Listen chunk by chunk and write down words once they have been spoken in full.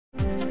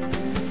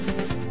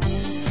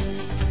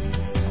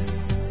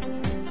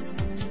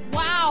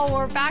Wow,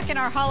 we're back in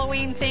our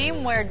Halloween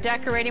theme where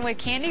decorating with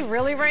candy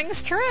really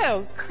rings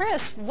true.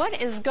 Chris,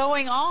 what is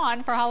going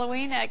on for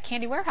Halloween at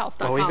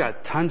candywarehouse.com? Well, we've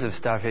got tons of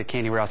stuff at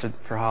Candy Warehouse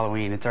for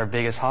Halloween. It's our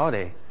biggest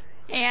holiday.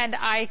 And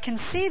I can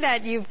see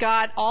that you've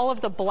got all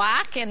of the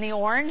black and the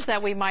orange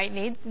that we might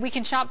need. We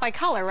can shop by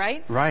color,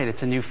 right? Right.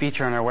 It's a new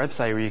feature on our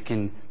website where you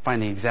can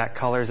find the exact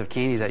colors of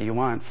candies that you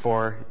want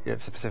for a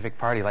specific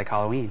party like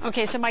Halloween.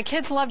 Okay, so my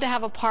kids love to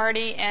have a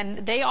party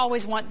and they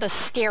always want the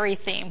scary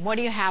theme. What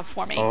do you have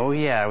for me? Oh,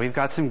 yeah. We've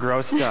got some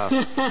gross stuff.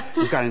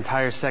 We've got an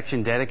entire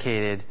section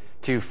dedicated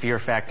to fear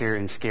factor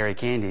and scary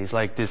candies,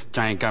 like this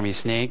giant gummy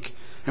snake.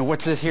 And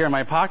what's this here in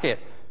my pocket?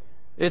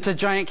 It's a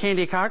giant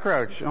candy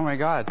cockroach. Oh, my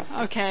God.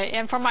 Okay,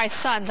 and for my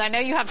sons, I know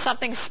you have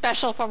something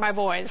special for my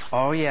boys.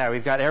 Oh, yeah.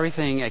 We've got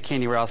everything at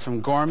Candy Warehouse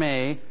from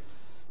gourmet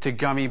to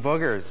gummy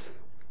boogers.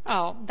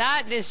 Oh,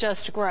 that is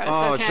just gross,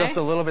 Oh, okay? It's just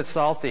a little bit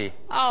salty.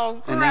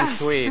 Oh, gross. And then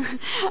sweet.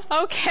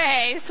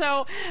 Okay,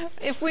 so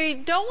if we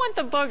don't want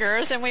the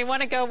boogers and we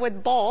want to go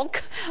with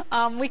bulk,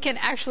 we can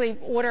actually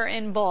order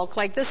in bulk.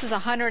 Like this is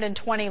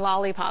 120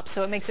 lollipops,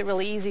 so it makes it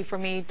really easy for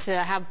me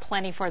to have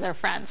plenty for their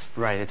friends.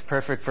 Right, it's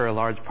perfect for a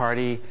large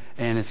party,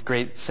 and it's a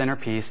great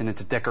centerpiece, and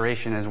it's a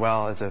decoration as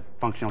well as a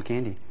functional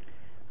candy.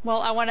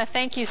 Well, I want to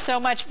thank you so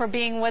much for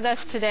being with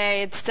us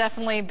today. It's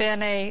definitely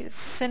been a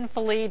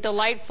sinfully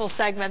delightful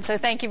segment, so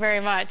thank you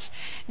very much.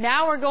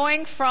 Now we're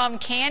going from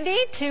candy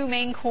to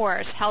main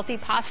course. Healthy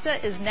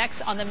pasta is next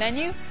on the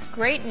menu.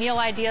 Great meal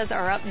ideas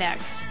are up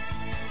next.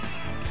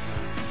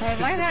 Like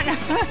that.